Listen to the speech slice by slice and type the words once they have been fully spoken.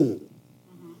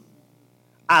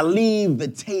I leave the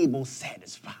table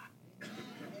satisfied.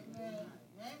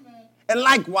 And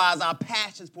likewise, our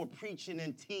passions for preaching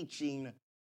and teaching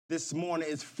this morning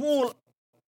is full,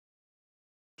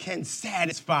 can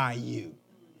satisfy you,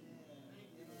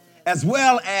 as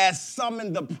well as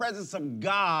summon the presence of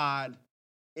God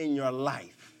in your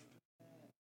life.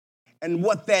 And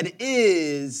what that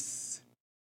is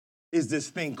this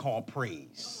thing called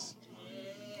praise.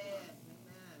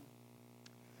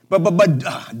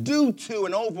 But due to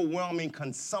an overwhelming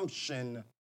consumption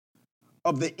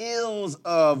of the ills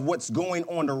of what's going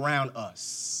on around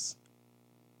us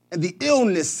and the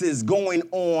illnesses going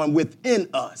on within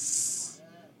us,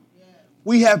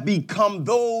 we have become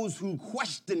those who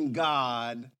question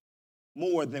God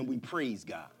more than we praise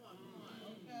God.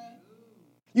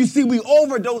 You see, we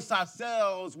overdose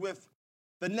ourselves with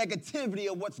the negativity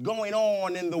of what's going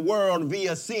on in the world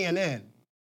via CNN,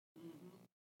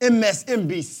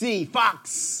 MSNBC,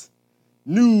 Fox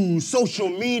News, social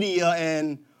media,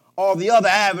 and all the other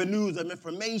avenues of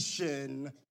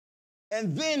information.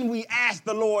 And then we ask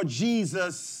the Lord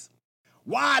Jesus,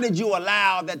 why did you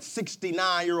allow that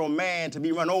 69-year-old man to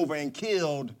be run over and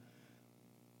killed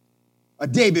a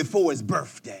day before his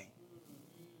birthday?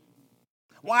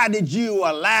 Why did you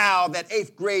allow that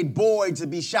 8th grade boy to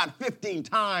be shot 15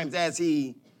 times as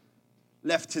he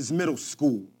left his middle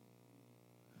school?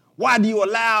 Why do you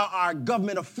allow our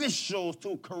government officials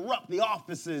to corrupt the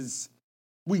offices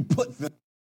we put them?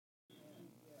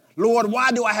 Lord,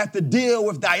 why do I have to deal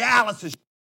with dialysis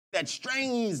that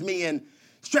strains me and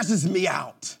stresses me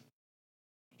out?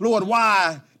 Lord,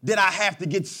 why did I have to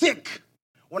get sick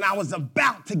when I was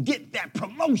about to get that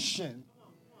promotion?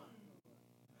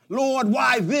 Lord,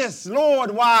 why this?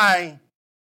 Lord, why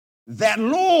that?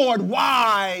 Lord,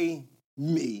 why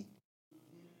me?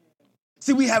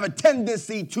 See, we have a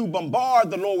tendency to bombard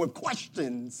the Lord with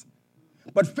questions,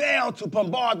 but fail to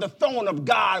bombard the throne of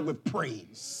God with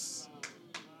praise.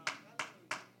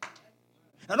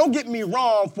 Now, don't get me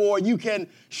wrong, for you can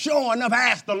sure enough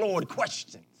ask the Lord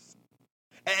questions,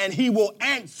 and he will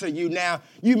answer you. Now,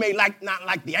 you may not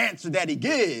like the answer that he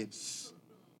gives,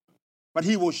 but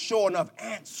he will sure enough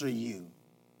answer you.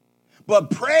 But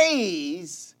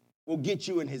praise will get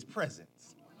you in his presence.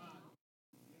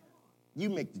 You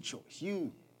make the choice.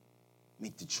 You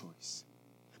make the choice.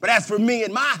 But as for me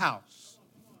and my house,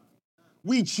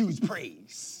 we choose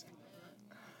praise,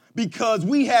 because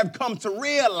we have come to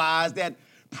realize that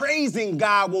praising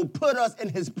God will put us in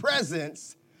his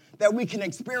presence, that we can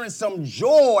experience some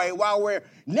joy while we're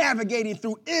navigating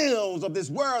through ills of this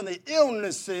world and the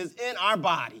illnesses in our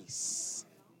bodies.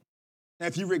 Now,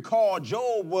 if you recall,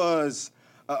 Job was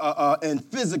in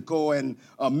physical and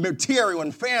material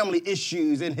and family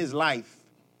issues in his life.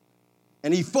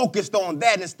 And he focused on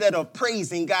that instead of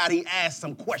praising God. He asked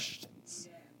some questions.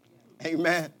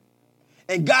 Amen.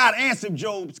 And God answered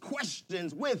Job's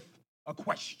questions with a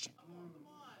question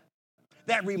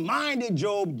that reminded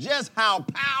Job just how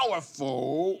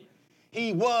powerful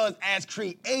he was as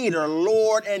creator,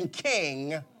 Lord, and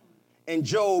king in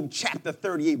Job chapter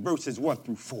 38, verses 1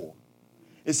 through 4.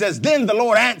 It says, then the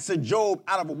Lord answered Job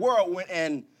out of a whirlwind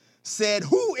and said,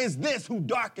 who is this who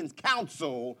darkens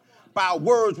counsel by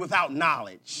words without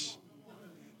knowledge?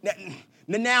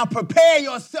 Now prepare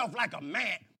yourself like a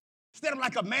man. Instead of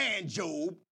like a man,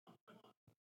 Job,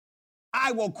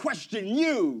 I will question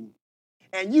you,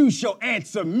 and you shall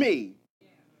answer me.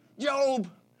 Job,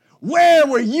 where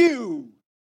were you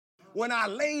when I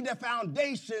laid the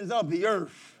foundations of the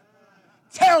earth?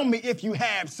 Tell me if you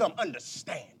have some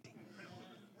understanding.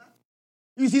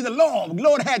 You see, the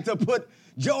Lord had to put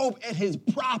Job in his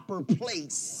proper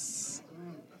place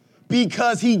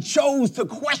because he chose to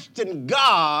question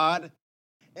God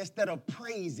instead of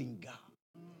praising God.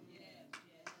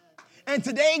 And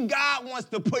today, God wants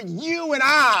to put you and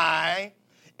I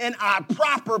in our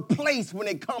proper place when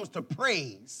it comes to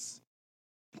praise,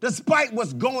 despite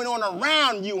what's going on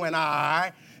around you and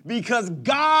I, because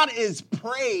God is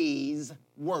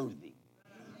praiseworthy.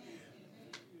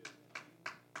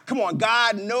 Come on,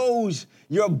 God knows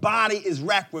your body is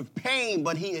racked with pain,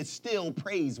 but he is still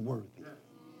praiseworthy.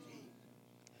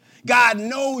 God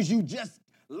knows you just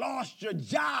lost your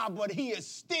job, but he is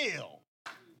still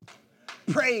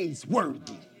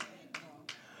praiseworthy.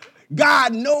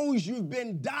 God knows you've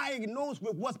been diagnosed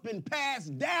with what's been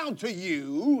passed down to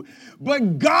you,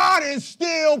 but God is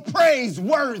still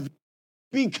praiseworthy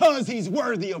because he's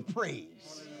worthy of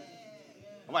praise.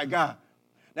 Oh my God.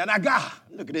 Now, God,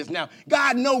 look at this now.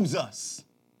 God knows us.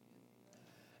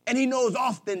 And he knows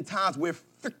oftentimes we're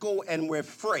fickle and we're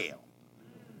frail.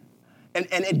 And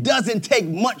it doesn't take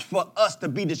much for us to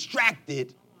be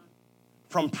distracted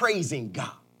from praising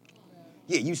God.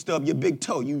 Yeah, you stub your big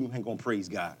toe, you ain't gonna praise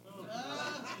God.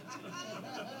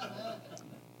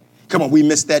 Come on, we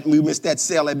missed that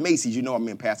sale at Macy's. You know I'm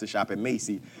in pastor shop at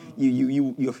Macy's.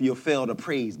 You'll fail to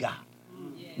praise God.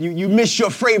 You miss your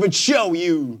favorite show,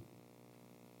 you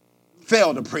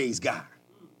fail to praise God.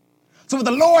 So what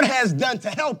the Lord has done to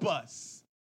help us,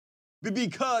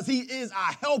 because he is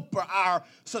our helper, our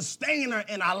sustainer,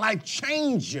 and our life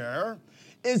changer,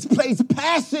 is place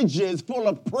passages full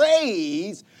of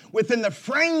praise within the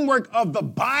framework of the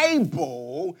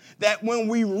Bible that when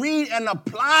we read and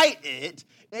apply it,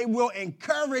 it will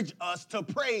encourage us to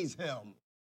praise him,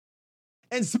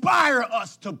 inspire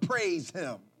us to praise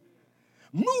him,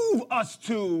 move us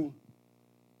to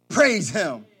praise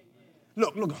him.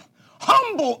 Look,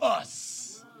 humble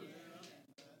us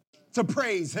to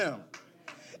praise him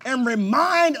and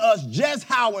remind us just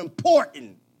how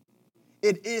important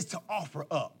it is to offer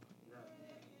up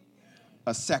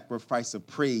a sacrifice of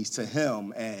praise to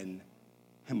him and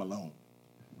him alone.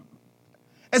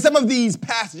 And some of these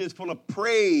passages full of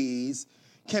praise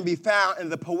can be found in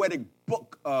the poetic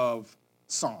book of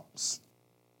Psalms.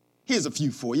 Here's a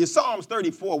few for you. Psalms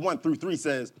 34, 1 through 3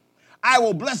 says, I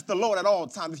will bless the Lord at all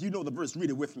times. If you know the verse, read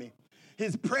it with me.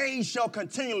 His praise shall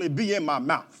continually be in my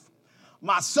mouth.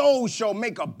 My soul shall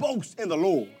make a boast in the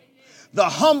Lord. The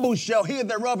humble shall hear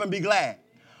thereof and be glad.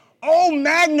 Oh,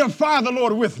 magnify the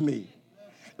Lord with me.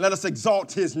 Let us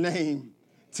exalt his name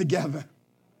together.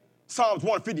 Psalms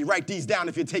 150, write these down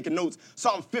if you're taking notes.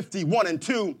 Psalm 51 and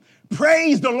 2,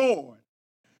 praise the Lord.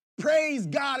 Praise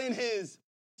God in his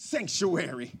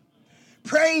sanctuary.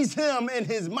 Praise him in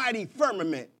his mighty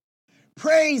firmament.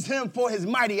 Praise him for his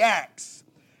mighty acts.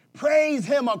 Praise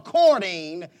him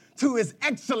according to his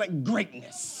excellent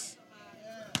greatness.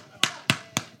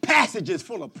 Passages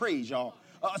full of praise, y'all.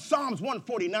 Psalms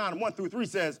 149, 1 through 3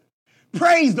 says,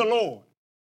 praise the Lord.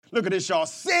 Look at this, y'all.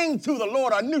 Sing to the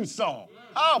Lord a new song.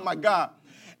 Oh, my God.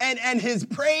 And his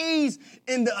praise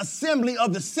in the assembly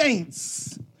of the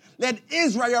saints. Let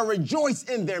Israel rejoice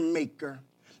in their maker.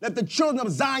 Let the children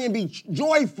of Zion be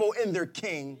joyful in their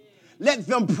king. Let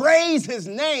them praise his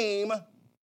name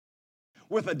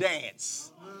with a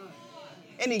dance.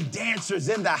 Any dancers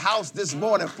in the house this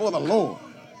morning for the Lord?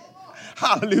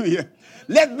 Hallelujah.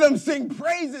 Let them sing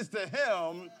praises to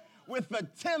him with the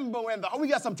timbrel and we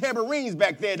got some tambourines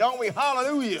back there, don't we?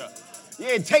 Hallelujah.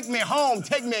 Yeah, take me home.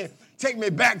 Take me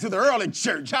back to the early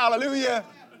church. Hallelujah.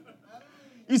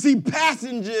 You see,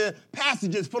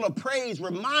 passages full of praise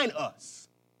remind us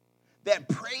that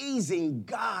praising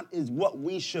God is what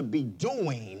we should be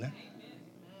doing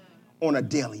on a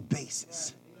daily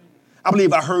basis. I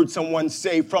believe I heard someone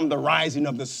say from the rising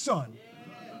of the sun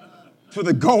to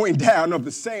the going down of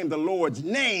the same, the Lord's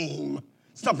name,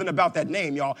 something about that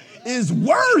name, y'all, is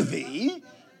worthy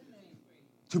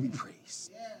to be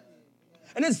praised.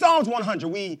 And in Psalms 100,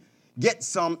 we get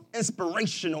some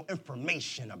inspirational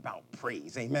information about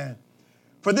praise, amen.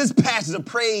 For this passage of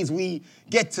praise, we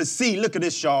get to see, look at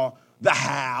this, y'all, the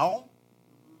how,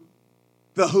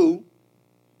 the who,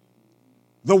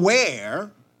 the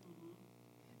where,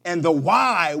 and the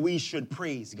why we should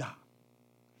praise God.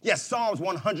 Yes, Psalms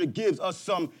 100 gives us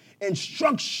some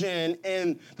instruction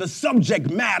in the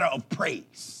subject matter of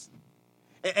praise.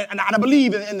 And I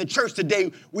believe in the church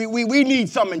today, we need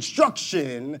some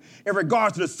instruction in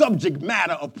regards to the subject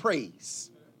matter of praise.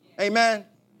 Amen?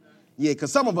 Yeah,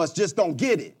 because some of us just don't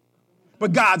get it,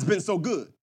 but God's been so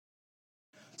good.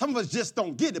 Some of us just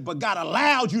don't get it, but God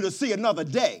allowed you to see another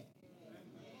day.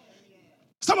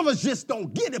 Some of us just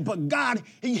don't get it, but God,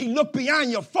 he looked beyond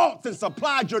your faults and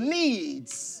supplied your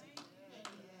needs.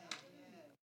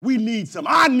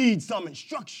 I need some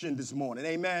instruction this morning,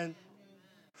 amen,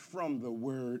 from the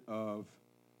word of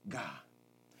God.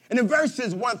 And in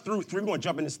verses 1 through 3, we're going to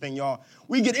jump in this thing, y'all.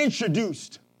 We get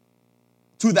introduced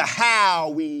to the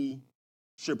how we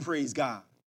should praise God.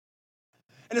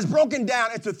 And it's broken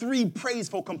down into 3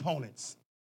 praiseful components,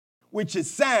 which is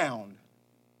sound,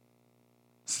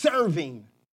 serving,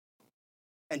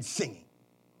 and singing.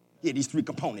 Yeah, these 3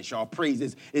 components, y'all.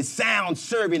 Praise is sound,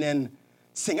 serving, and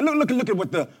singing. Look at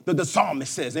what the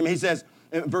psalmist says. I mean, he says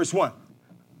in verse 1,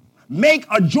 make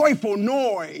a joyful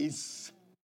noise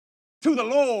to the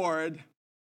Lord,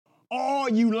 all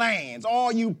you lands,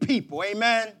 all you people.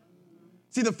 Amen.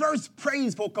 See, the first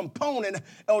praiseful component,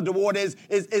 Elder Ward, is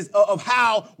of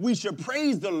how we should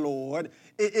praise the Lord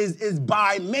is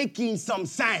by making some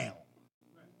sound.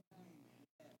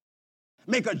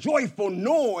 Make a joyful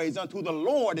noise unto the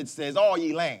Lord, it says, all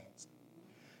ye lands.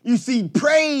 You see,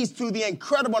 praise to the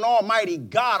incredible and almighty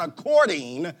God,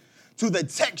 according to the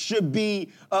text, should be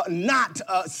not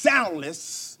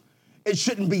soundless. it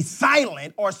shouldn't be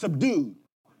silent or subdued,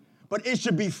 but it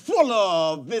should be full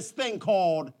of this thing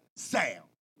called sound.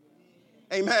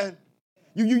 Amen.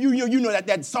 You know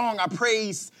that song our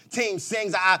praise team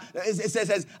sings. It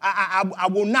says, I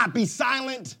will not be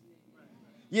silent.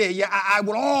 Yeah, I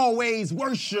will always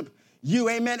worship you,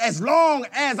 amen, as long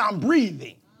as I'm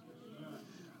breathing.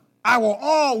 I will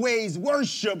always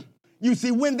worship you.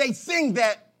 See, when they sing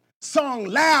that song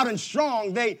loud and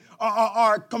strong, they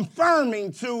are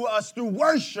confirming to us through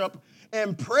worship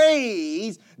and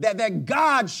praise that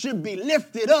God should be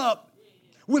lifted up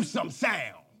with some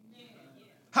sound.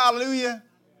 Hallelujah.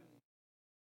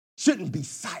 Shouldn't be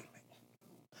silent.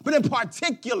 But in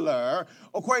particular,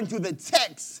 according to the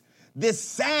text, this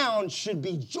sound should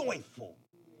be joyful.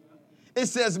 It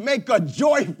says, make a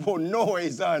joyful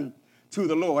noise unto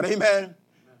the Lord. Amen.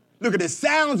 Look at this.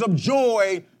 Sounds of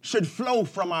joy should flow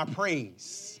from our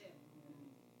praise.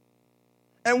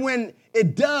 And when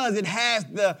it does, it has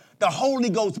the Holy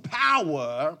Ghost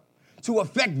power to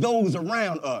affect those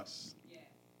around us.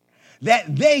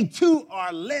 That they too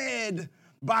are led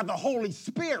by the Holy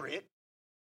Spirit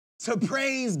to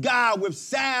praise God with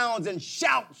sounds and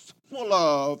shouts full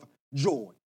of joy.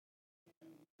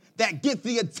 That get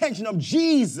the attention of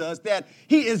Jesus, that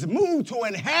he is moved to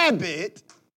inhabit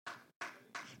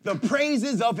the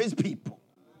praises of his people.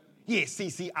 Yeah,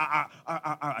 see,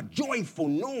 a joyful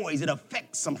noise, it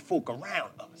affects some folk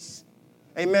around us.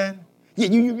 Amen? Yeah,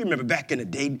 you remember back in the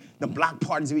day, the block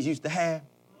parties we used to have?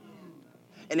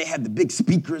 And they had the big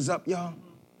speakers up, y'all.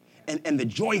 And the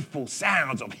joyful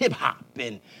sounds of hip-hop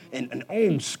and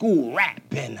old school rap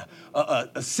and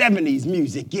 70s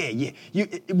music, it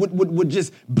would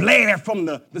just blare from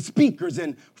the speakers,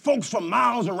 and folks from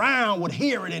miles around would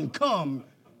hear it and come.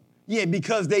 Yeah,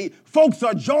 because folks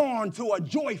are drawn to a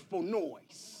joyful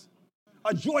noise,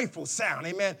 a joyful sound,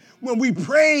 amen. When we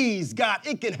praise God,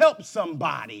 it can help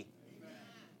somebody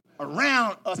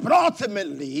around us, but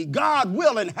ultimately, God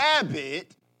will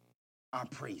inhabit our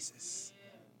praises.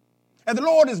 And the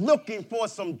Lord is looking for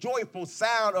some joyful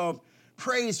sound of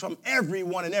praise from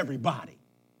everyone and everybody.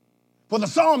 For the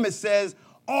psalmist says,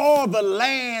 all the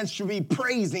lands should be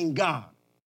praising God.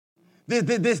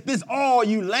 This all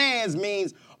you lands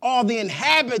means all the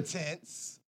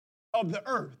inhabitants of the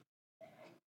earth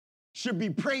should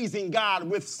be praising God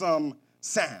with some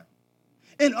sound.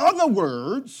 In other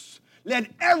words, let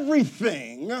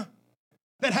everything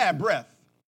that have breath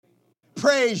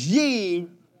praise ye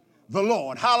the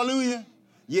Lord. Hallelujah.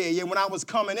 Yeah. When I was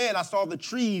coming in, I saw the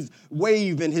trees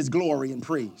wave in his glory and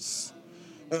praise.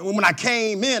 And when I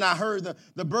came in, I heard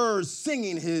the birds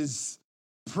singing his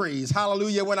praise.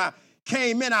 Hallelujah. When I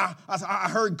came in, I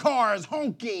heard cars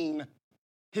honking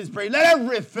his praise. Let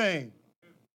everything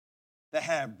that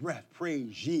have breath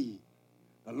praise ye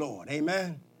the Lord.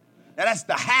 Amen. Now that's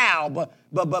the how, but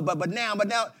now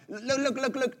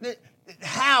look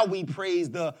how we praise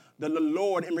the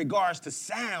Lord in regards to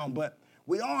sound, but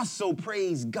we also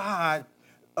praise God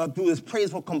through this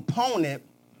praiseful component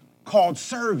called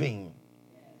serving.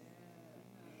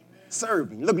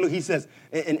 Serving. Look, he says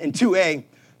in 2a,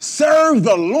 serve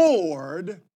the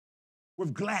Lord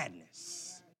with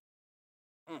gladness.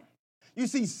 You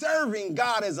see, serving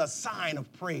God is a sign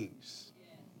of praise,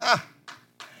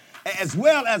 as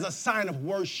well as a sign of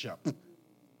worship.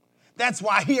 That's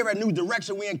why here at New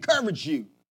Direction, we encourage you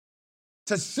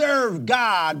to serve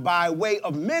God by way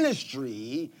of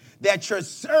ministry, that your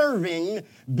serving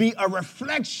be a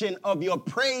reflection of your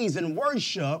praise and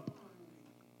worship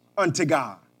unto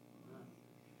God.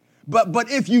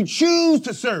 But if you choose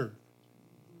to serve,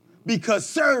 because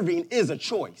serving is a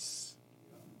choice.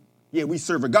 Yeah, we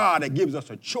serve a God that gives us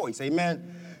a choice,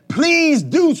 amen? Please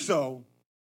do so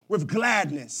with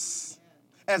gladness.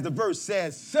 As the verse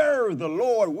says, serve the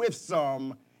Lord with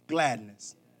some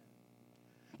gladness.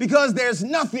 Because there's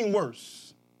nothing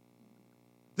worse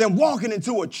than walking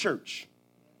into a church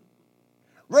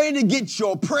ready to get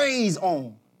your praise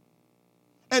on,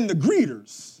 and the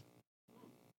greeters,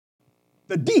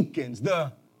 the deacons,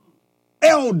 the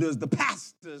elders, the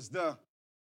pastors, the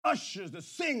ushers, the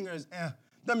singers, and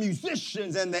the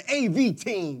musicians, and the AV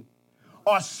team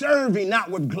are serving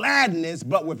not with gladness,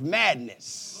 but with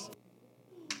madness.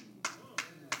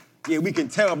 Yeah, we can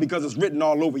tell because it's written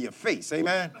all over your face,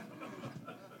 amen?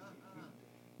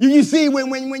 You see,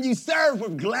 when you serve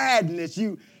with gladness,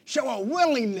 you show a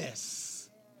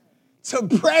willingness to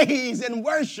praise and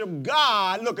worship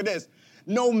God. Look at this.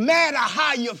 No matter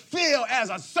how you feel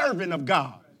as a servant of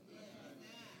God.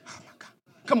 Oh my God.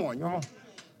 Come on, y'all.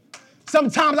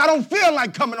 Sometimes I don't feel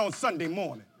like coming on Sunday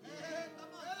morning.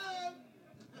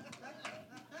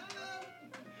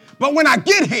 But when I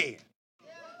get here,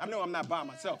 I know I'm not by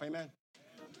myself, amen.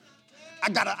 I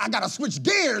gotta switch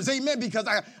gears, amen, because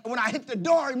when I hit the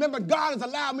door, remember, God has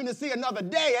allowed me to see another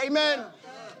day, amen.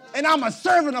 And I'm a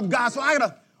servant of God, so I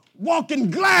gotta walk in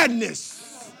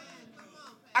gladness.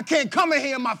 I can't come in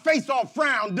here and my face all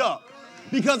frowned up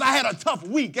because I had a tough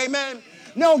week, amen.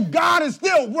 No, God is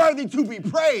still worthy to be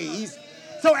praised.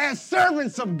 So as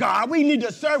servants of God, we need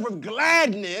to serve with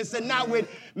gladness and not with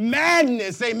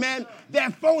madness, amen,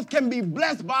 that folks can be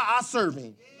blessed by our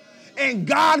serving and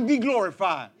God be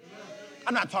glorified.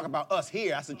 I'm not talking about us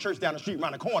here. That's a church down the street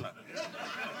around the corner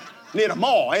near the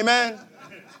mall, amen.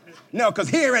 No, because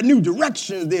here at New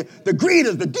Directions, the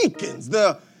greeters, the deacons,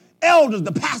 the elders,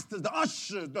 the pastors, the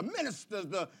ushers, the ministers,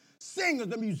 the singers,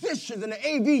 the musicians, and the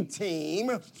AV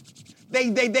team,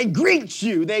 they greet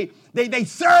you. They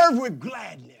serve with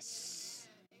gladness.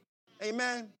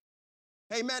 Amen.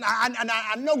 Amen.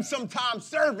 I know sometimes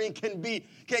serving can be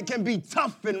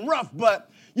tough and rough, but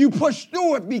you push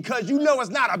through it because you know it's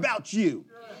not about you.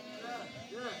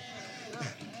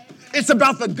 It's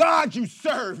about the God you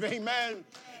serve, amen,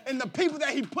 and the people that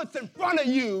he puts in front of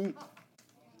you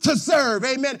to serve,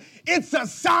 amen. It's a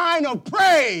sign of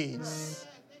praise,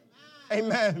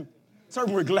 amen.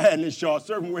 Serving with gladness, y'all.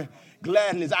 Serving with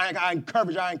gladness. I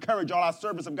encourage all our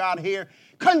servants of God here,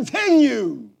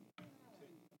 continue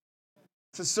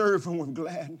to serve him with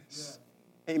gladness.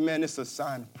 Amen. It's a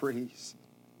sign of praise.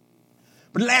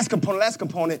 But the last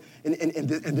component in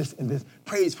this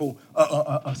praiseful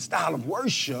style of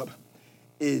worship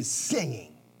is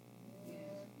singing.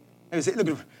 Look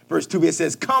at verse 2. It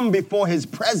says, come before his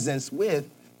presence with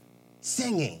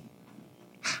singing.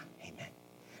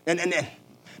 Amen.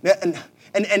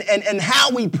 And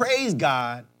how we praise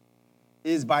God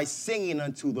is by singing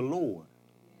unto the Lord.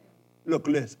 Look,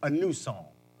 listen, a new song.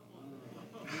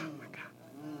 Oh, my God.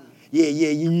 Yeah,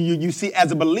 you see,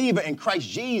 as a believer in Christ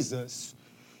Jesus,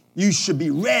 you should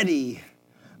be ready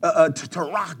to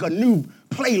rock a new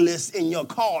playlist in your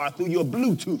car through your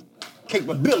Bluetooth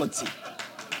capability.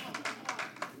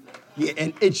 Yeah,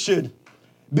 and it should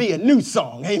be a new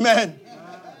song, amen?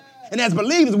 And as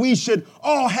believers, we should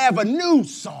all have a new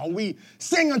song. We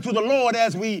sing unto the Lord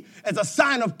as a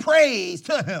sign of praise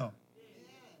to him,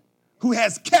 who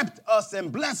has kept us and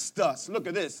blessed us. Look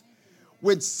at this.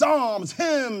 With psalms,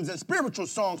 hymns, and spiritual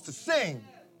songs to sing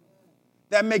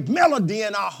that make melody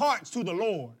in our hearts to the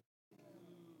Lord,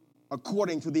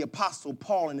 according to the Apostle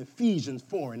Paul in Ephesians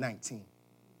 4:19.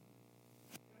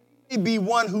 You may be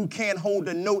one who can't hold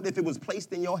a note if it was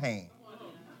placed in your hand.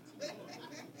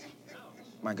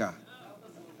 My God.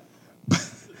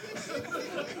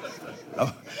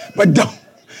 But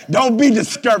don't be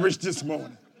discouraged this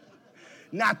morning.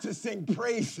 Not to sing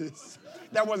praises.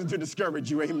 That wasn't to discourage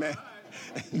you, amen.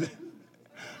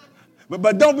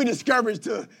 But don't be discouraged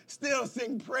to still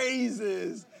sing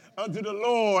praises unto the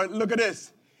Lord. Look at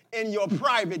this. In your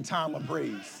private time of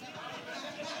praise.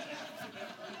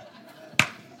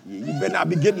 You better not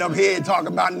be getting up here and talking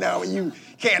about now when you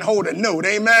can't hold a note,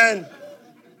 amen.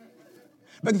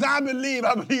 Because I believe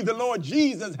the Lord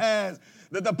Jesus has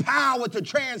the power to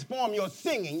transform your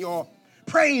singing, your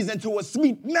praise into a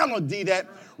sweet melody that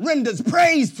renders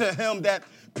praise to him, that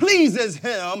pleases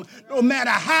him, no matter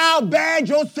how bad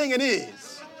your singing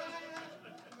is.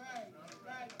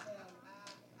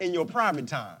 In your private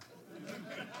time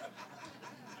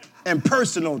and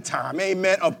personal time,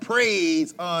 amen, of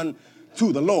praise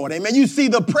unto the Lord, amen. You see,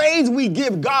 the praise we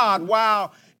give God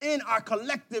while in our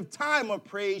collective time of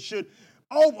praise should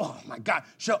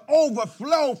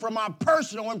overflow from our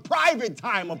personal and private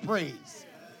time of praise.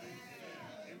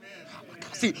 Amen.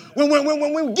 See,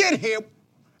 when we get here,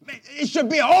 it should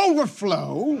be an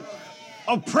overflow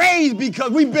of praise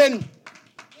because we've been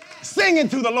singing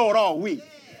to the Lord all week.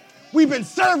 We've been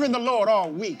serving the Lord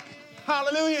all week.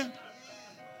 Hallelujah.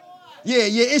 Yeah,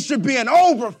 it should be an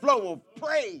overflow of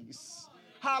praise.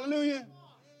 Hallelujah.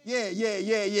 Yeah.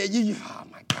 Oh,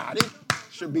 my God, it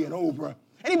should be an overflow.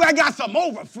 Anybody got some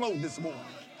overflow this morning?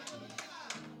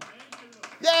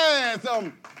 Yeah,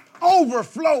 some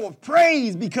overflow of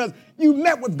praise because you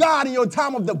met with God in your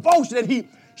time of devotion and he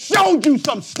showed you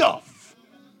some stuff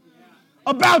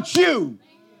about you.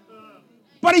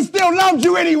 But he still loves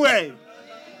you anyway.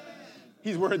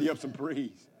 He's worthy of some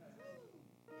praise.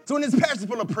 So in this passage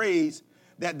full of praise,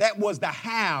 that was the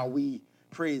how we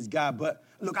praise God. But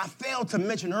look, I failed to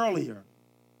mention earlier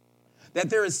that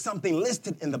there is something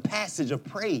listed in the passage of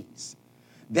praise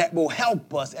that will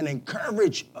help us and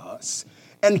encourage us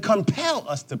and compel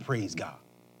us to praise God.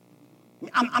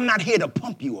 I'm not here to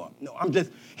pump you up. No, I'm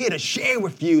just here to share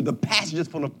with you the passages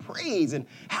full of praise and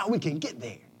how we can get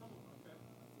there.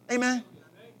 Amen?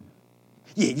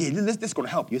 This is going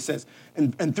to help you. It says,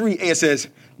 in 3a, it says,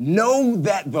 know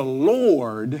that the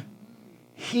Lord,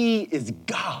 he is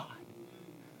God.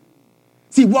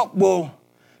 See, what will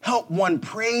help one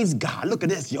praise God, look at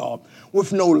this, y'all,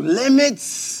 with no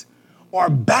limits or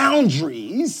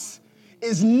boundaries,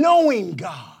 is knowing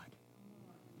God.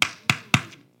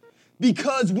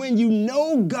 Because when you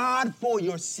know God for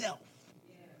yourself,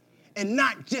 and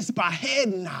not just by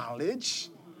head knowledge,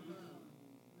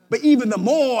 but even the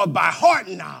more by heart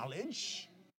knowledge,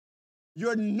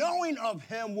 your knowing of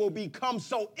him will become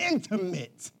so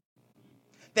intimate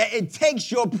that it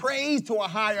takes your praise to a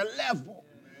higher level.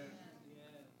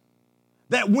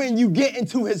 That when you get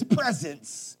into his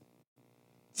presence,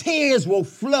 tears will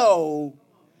flow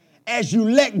as you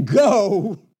let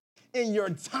go in your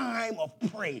time of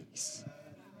praise.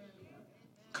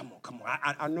 Come on.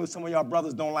 I know some of y'all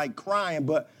brothers don't like crying,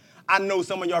 but I know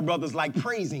some of y'all brothers like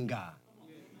praising God.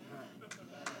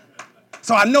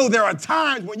 So I know there are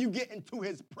times when you get into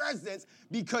his presence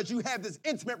because you have this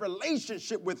intimate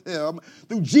relationship with him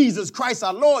through Jesus Christ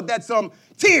our Lord that some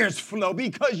tears flow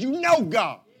because you know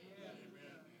God.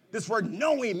 This word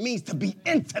knowing means to be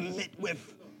intimate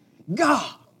with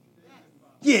God.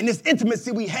 Yeah, and this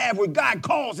intimacy we have with God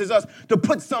causes us to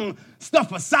put some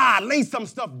stuff aside, lay some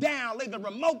stuff down, lay the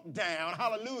remote down,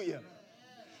 hallelujah.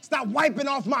 Stop wiping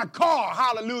off my car,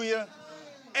 hallelujah.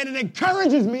 And it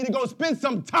encourages me to go spend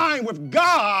some time with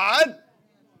God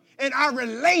in our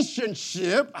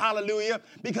relationship, hallelujah,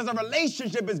 because a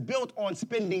relationship is built on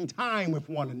spending time with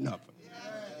one another.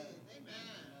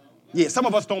 Yeah, some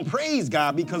of us don't praise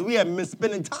God because we haven't been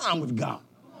spending time with God.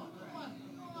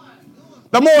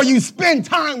 The more you spend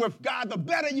time with God, the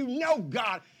better you know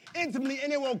God intimately,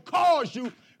 and it will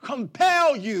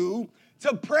compel you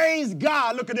to praise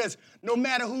God. Look at this, no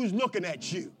matter who's looking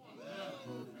at you.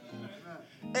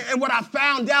 And what I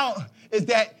found out is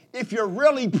that if you're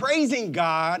really praising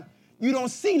God, you don't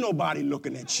see nobody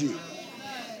looking at you.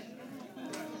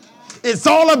 It's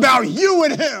all about you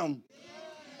and him,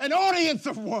 an audience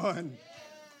of one.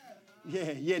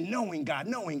 Yeah, knowing God.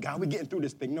 We're getting through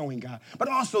this thing, knowing God. But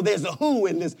also there's a who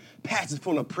in this passage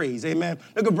full of praise, amen.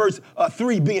 Look at verse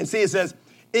 3b and c. It says,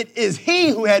 it is he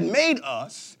who had made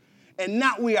us and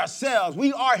not we ourselves.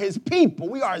 We are his people.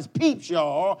 We are his peeps,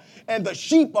 y'all, and the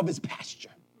sheep of his pasture.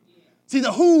 See,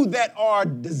 the who that are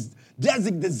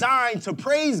designed to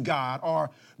praise God are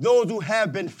those who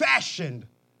have been fashioned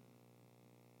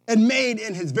and made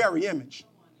in his very image.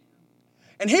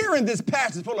 And here in this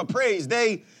passage full of praise,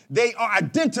 they are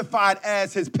identified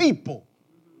as his people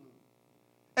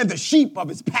and the sheep of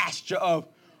his pasture, of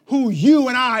who you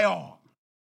and I are.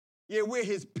 Yeah, we're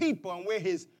his people and we're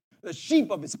the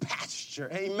sheep of his pasture.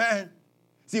 Amen.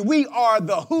 See, we are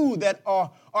the who that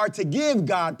are to give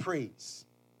God praise.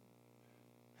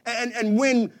 And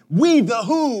when we, the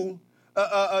who,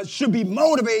 should be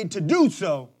motivated to do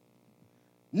so,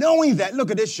 knowing that, look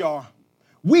at this, y'all,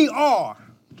 we are,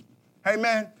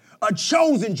 amen, a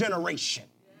chosen generation,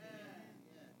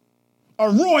 a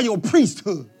royal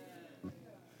priesthood,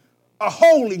 a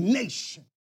holy nation,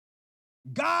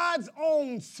 God's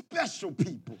own special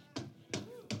people.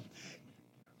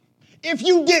 If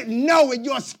you didn't know it,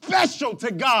 you're special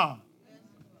to God.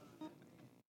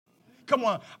 Come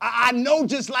on, I know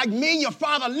just like me, your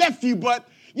father left you, but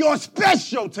you're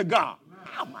special to God.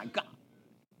 Oh, my God.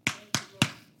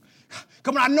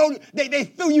 Come on, I know they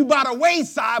threw you by the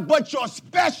wayside, but you're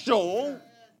special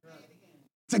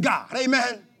to God.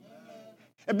 Amen.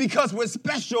 And because we're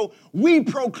special, we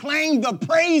proclaim the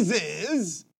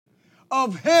praises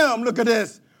of him, look at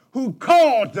this, who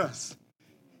called us.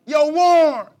 You're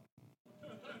warm.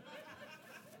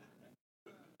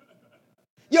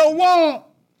 You're warm.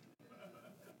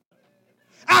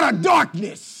 Out of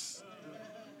darkness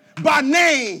by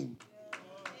name,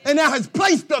 and now has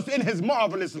placed us in his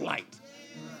marvelous light.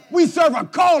 We serve a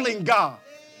calling God.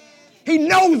 He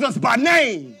knows us by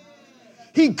name.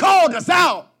 He called us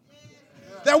out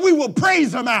that we will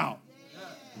praise him out.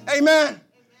 Amen.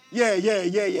 Yeah.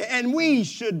 And we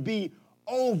should be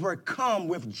overcome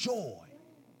with joy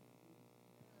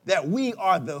that we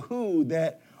are the who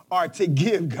that are to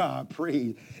give God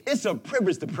praise. It's a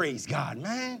privilege to praise God,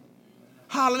 man.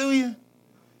 Hallelujah.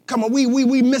 Come on,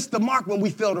 we miss the mark when we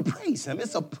fail to praise him.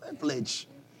 It's a privilege.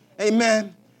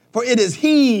 Amen. For it is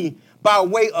he, by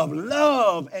way of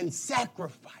love and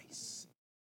sacrifice,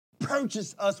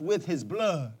 purchased us with his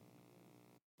blood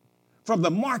from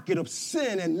the market of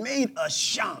sin and made us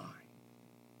shine,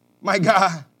 my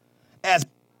God, as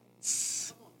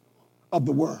lights of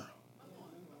the world.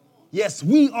 Yes,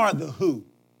 we are the who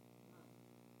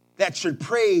that should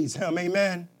praise him,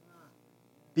 amen,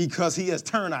 because he has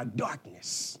turned our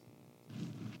darkness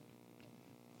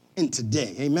in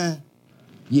today. Amen.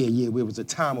 Yeah, there was a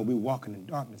time when we were walking in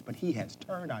darkness, but he has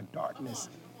turned our darkness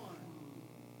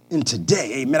into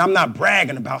day. Amen. I'm not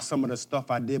bragging about some of the stuff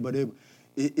I did, but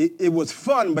it was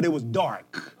fun, but it was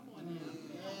dark.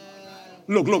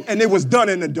 Look, and it was done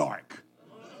in the dark.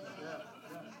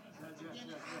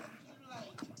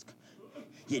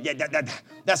 Yeah,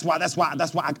 that's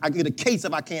why I get a case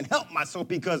of I can't help myself,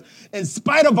 because in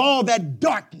spite of all that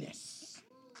darkness,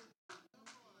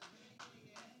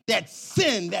 that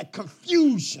sin, that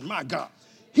confusion, my God,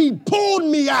 he pulled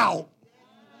me out.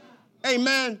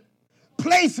 Amen.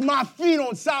 Placed my feet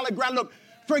on solid ground. Look,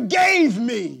 forgave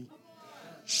me,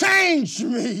 changed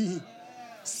me,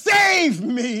 saved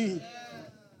me.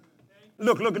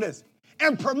 Look at this.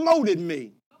 And promoted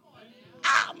me.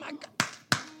 Oh, my God.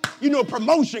 You know,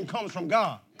 promotion comes from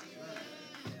God.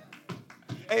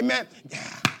 Amen.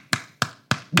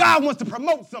 God wants to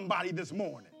promote somebody this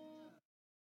morning.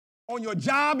 On your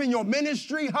job, in your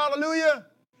ministry, hallelujah.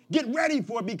 Get ready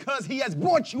for it, because he has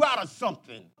brought you out of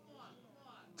something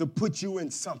to put you in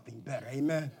something better.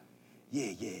 Amen.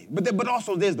 Yeah. But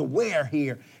also there's the where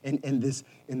here in this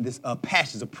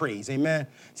passage of praise. Amen.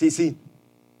 See.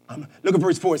 Look at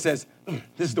verse 4. It says,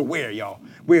 this is the where, y'all,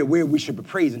 where we should be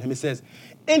praising him. It says,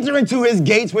 enter into his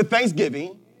gates with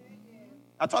thanksgiving.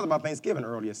 I talked about Thanksgiving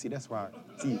earlier. See, that's why.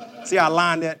 See how I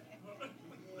lined that?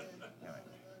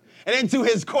 And into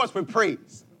his courts with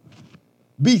praise.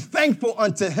 Be thankful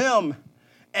unto him,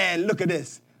 and look at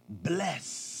this,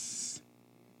 bless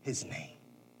his name.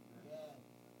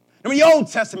 Now, in the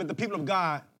Old Testament, the people of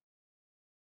God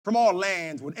from all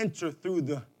lands would enter through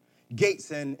the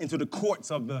gates and into the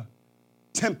courts of the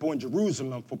temple in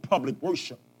Jerusalem for public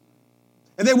worship.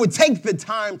 And they would take the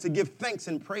time to give thanks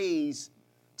and praise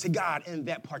to God in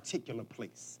that particular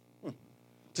place.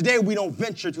 Today, we don't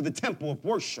venture to the temple of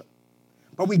worship,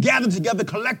 but we gather together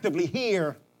collectively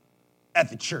here at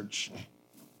the church.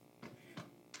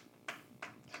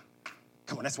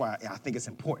 Come on, that's why I think it's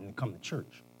important to come to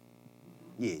church.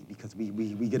 Yeah, because we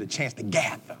get a chance to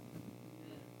gather.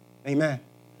 Amen.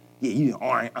 Yeah, you know,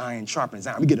 iron sharpens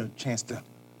iron. We get a chance to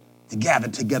gather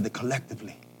together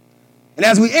collectively. And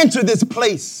as we enter this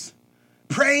place,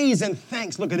 praise and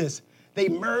thanks, look at this, they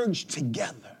merge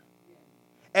together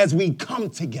as we come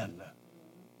together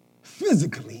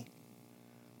physically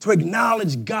to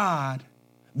acknowledge God,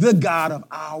 the God of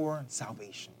our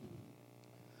salvation.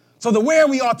 So the where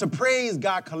we ought to praise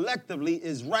God collectively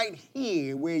is right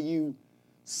here where you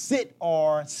sit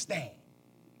or stand.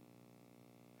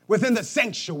 Within the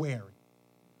sanctuary,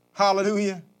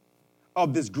 hallelujah,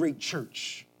 of this great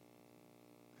church.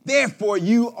 Therefore,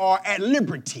 you are at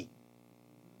liberty,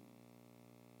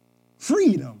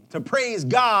 freedom to praise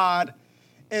God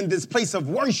in this place of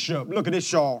worship. Look at this,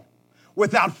 y'all.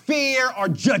 Without fear or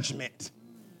judgment.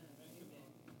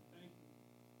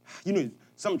 You know,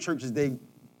 some churches,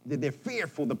 they're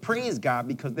fearful to praise God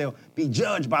because they'll be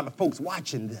judged by the folks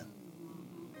watching them.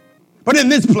 But in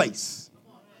this place,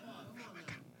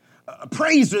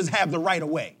 praisers have the right of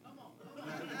way.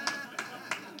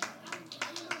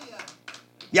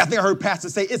 Yeah, I think I heard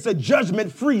pastors say it's a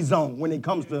judgment-free zone when it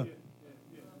comes to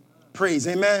praise,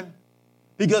 amen?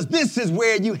 Because this is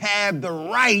where you have the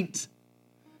right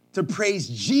to praise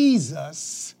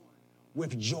Jesus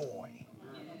with joy.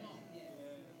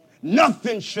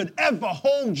 Nothing should ever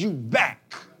hold you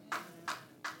back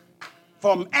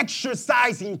from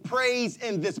exercising praise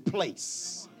in this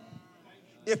place.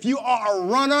 If you are a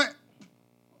runner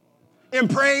in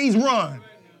praise, run.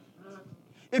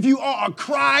 If you are a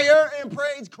crier in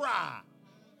praise, cry.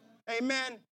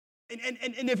 Amen.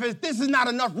 And if this is not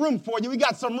enough room for you, we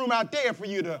got some room out there for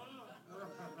you to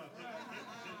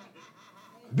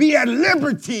be at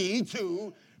liberty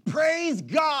to praise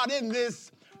God in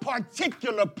this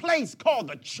particular place called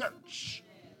the church.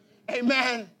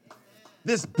 Amen.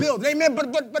 This building. Amen.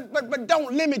 But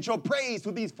don't limit your praise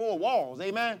to these four walls.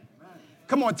 Amen.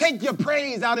 Come on, take your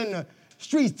praise out in the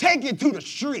streets. Take it to the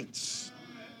streets.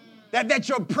 That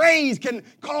your praise can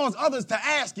cause others to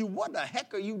ask you, what the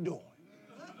heck are you doing?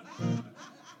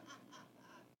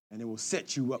 And it will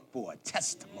set you up for a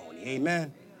testimony.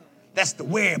 Amen. That's the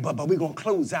where, but we're going to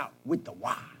close out with the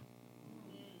why.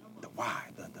 The why,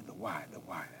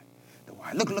 the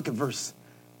why. Look at verse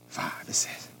 5. It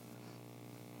says,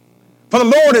 for the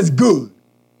Lord is good.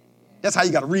 That's how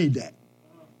you got to read that.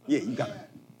 Yeah, you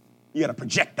got to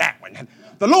project that one.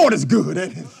 The Lord is good.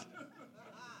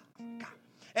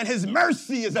 And his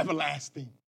mercy is everlasting.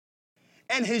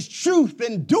 And his truth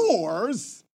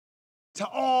endures to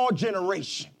all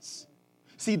generations.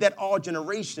 See, that all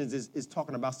generations is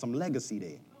talking about some legacy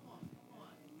there.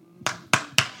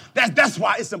 That's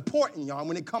why it's important, y'all,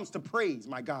 when it comes to praise,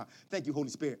 my God. Thank you, Holy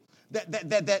Spirit.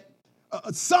 That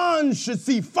sons should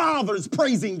see fathers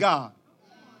praising God.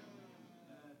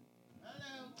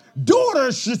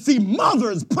 Daughters should see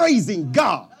mothers praising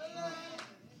God.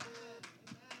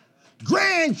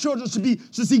 Grandchildren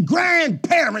should see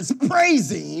grandparents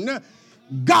praising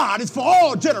God. It's for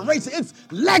all generations. It's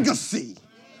legacy.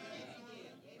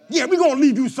 Yeah, we're going to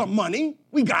leave you some money.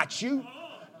 We got you.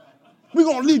 We're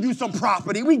going to leave you some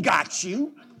property. We got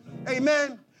you.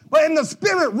 Amen. But in the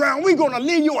spirit realm, we're going to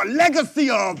leave you a legacy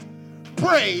of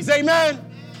praise. Amen.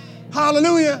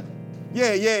 Hallelujah.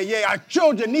 Yeah. Our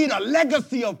children need a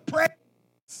legacy of praise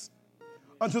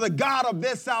unto the God of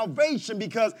their salvation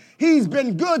because he's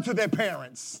been good to their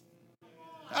parents.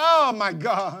 Oh, my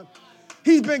God.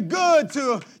 He's been good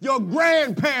to your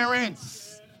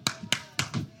grandparents.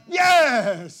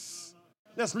 Yes.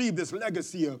 Let's leave this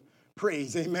legacy of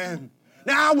praise. Amen.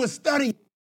 Now, I was studying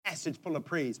a passage full of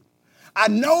praise. I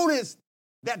noticed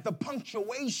that the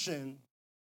punctuation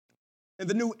in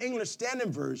the New English Standard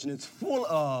Version is full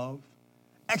of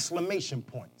exclamation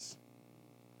points.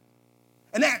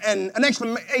 And an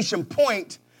exclamation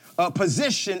point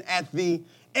position at the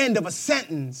end of a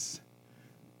sentence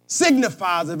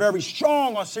signifies a very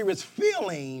strong or serious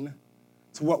feeling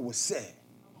to what was said.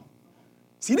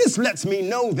 See, this lets me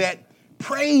know that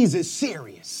praise is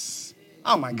serious.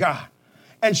 Oh, my God.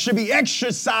 And should be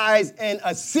exercised in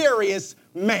a serious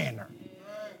manner.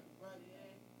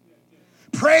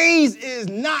 Praise is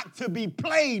not to be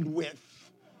played with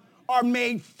or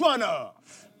made fun of.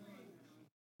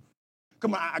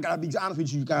 Come on, I got to be honest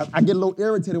with you guys. I get a little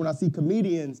irritated when I see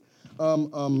comedians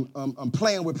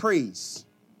playing with praise.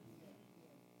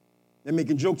 They're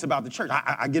making jokes about the church.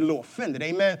 I get a little offended,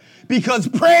 amen? Because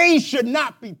praise should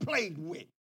not be played with.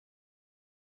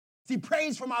 See,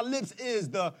 praise from our lips is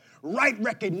the right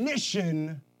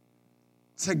recognition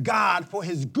to God for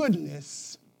his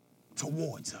goodness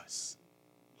towards us.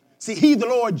 See, he, the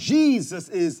Lord Jesus,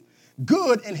 is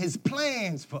good in his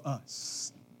plans for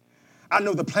us. I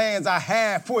know the plans I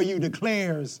have for you,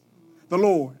 declares the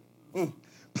Lord.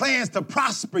 Plans to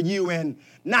prosper you and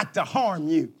not to harm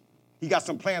you. He got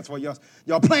some plans for you.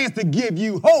 Your plans to give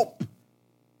you hope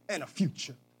and a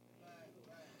future.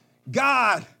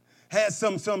 God has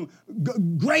some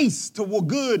grace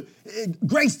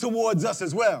grace towards us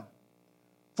as well.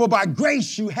 For by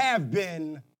grace you have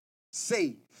been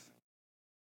saved.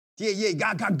 Yeah,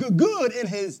 God got good in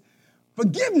his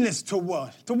forgiveness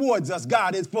towards us.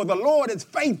 God is, for the Lord is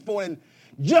faithful and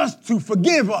just to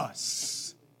forgive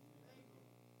us.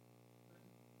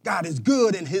 God is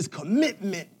good in his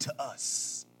commitment to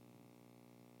us.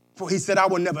 For he said, I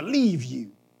will never leave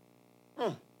you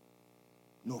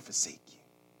nor forsake you.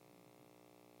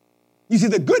 You see,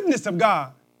 the goodness of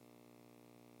God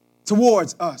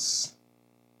towards us,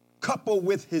 coupled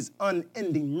with his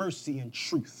unending mercy and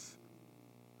truth,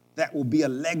 that will be a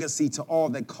legacy to all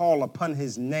that call upon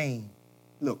his name,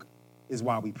 look, is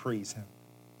why we praise him.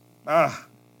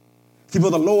 See,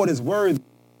 for the Lord is worthy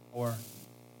of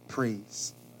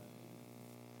praise.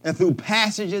 And through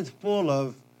passages full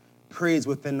of praise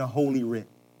within the Holy Writ,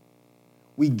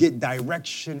 we get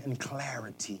direction and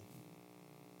clarity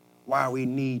why we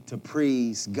need to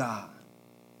praise God,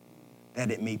 that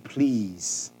it may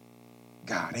please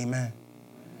God. Amen.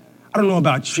 I don't know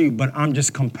about you, but I'm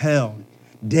just compelled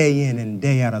day in and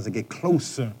day out as I get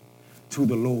closer to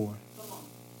the Lord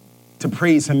to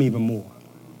praise him even more,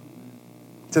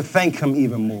 to thank him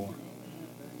even more.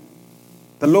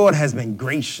 The Lord has been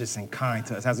gracious and kind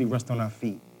to us as we rest on our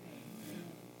feet.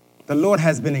 The Lord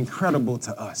has been incredible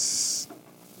to us.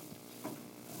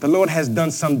 The Lord has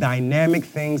done some dynamic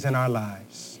things in our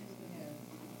lives.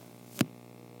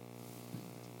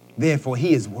 Therefore,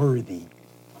 he is worthy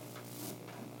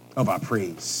of our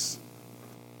praise.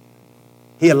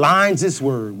 He aligns his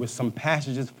word with some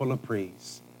passages full of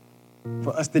praise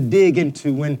for us to dig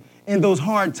into when, in those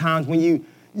hard times when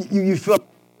you feel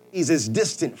praise is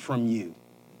distant from you.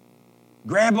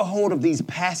 Grab a hold of these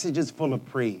passages full of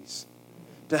praise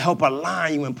to help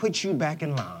align you and put you back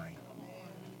in line,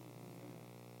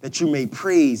 that you may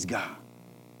praise God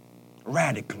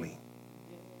radically,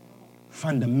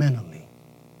 fundamentally,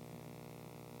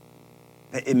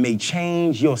 that it may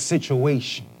change your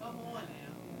situation,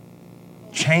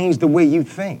 change the way you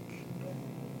think,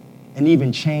 and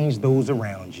even change those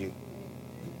around you.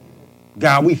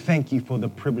 God, we thank you for the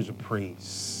privilege of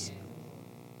praise.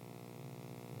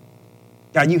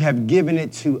 God, you have given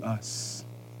it to us.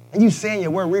 And you say in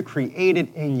your word, we're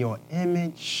created in your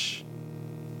image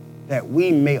that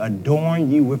we may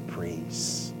adorn you with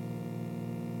praise.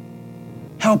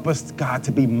 Help us, God,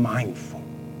 to be mindful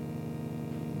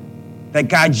That,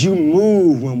 God, you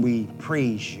move when we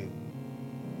praise you.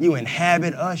 You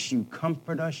inhabit us, you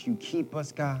comfort us, you keep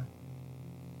us, God.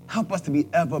 Help us to be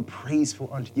ever praiseful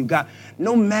unto you, God.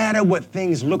 No matter what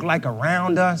things look like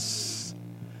around us,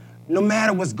 no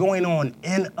matter what's going on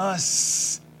in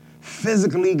us,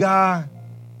 physically, God,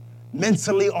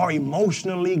 mentally or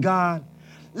emotionally, God,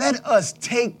 let us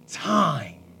take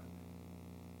time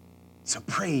to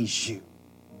praise you.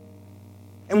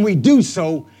 And we do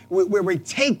so where we're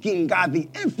taking, God, the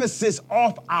emphasis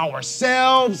off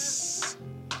ourselves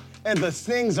and the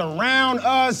things around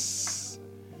us,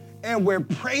 and we're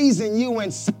praising you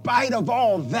in spite of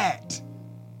all that.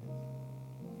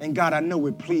 And God, I know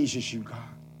it pleases you, God.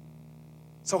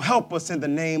 So help us in the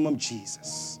name of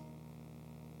Jesus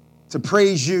to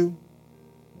praise you,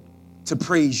 to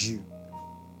praise you,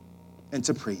 and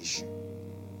to praise you.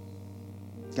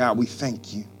 God, we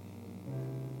thank you.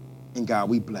 And God,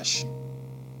 we bless you.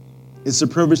 It's a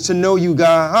privilege to know you,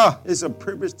 God. It's a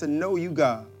privilege to know you,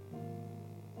 God.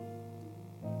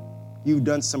 You've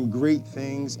done some great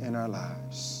things in our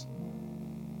lives.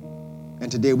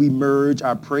 And today we merge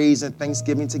our praise and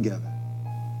thanksgiving together.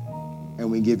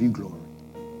 And we give you glory.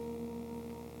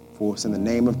 For us in the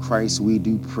name of Christ we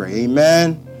do pray.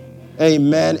 Amen,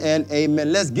 amen, and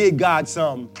amen. Let's give God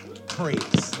some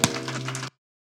praise.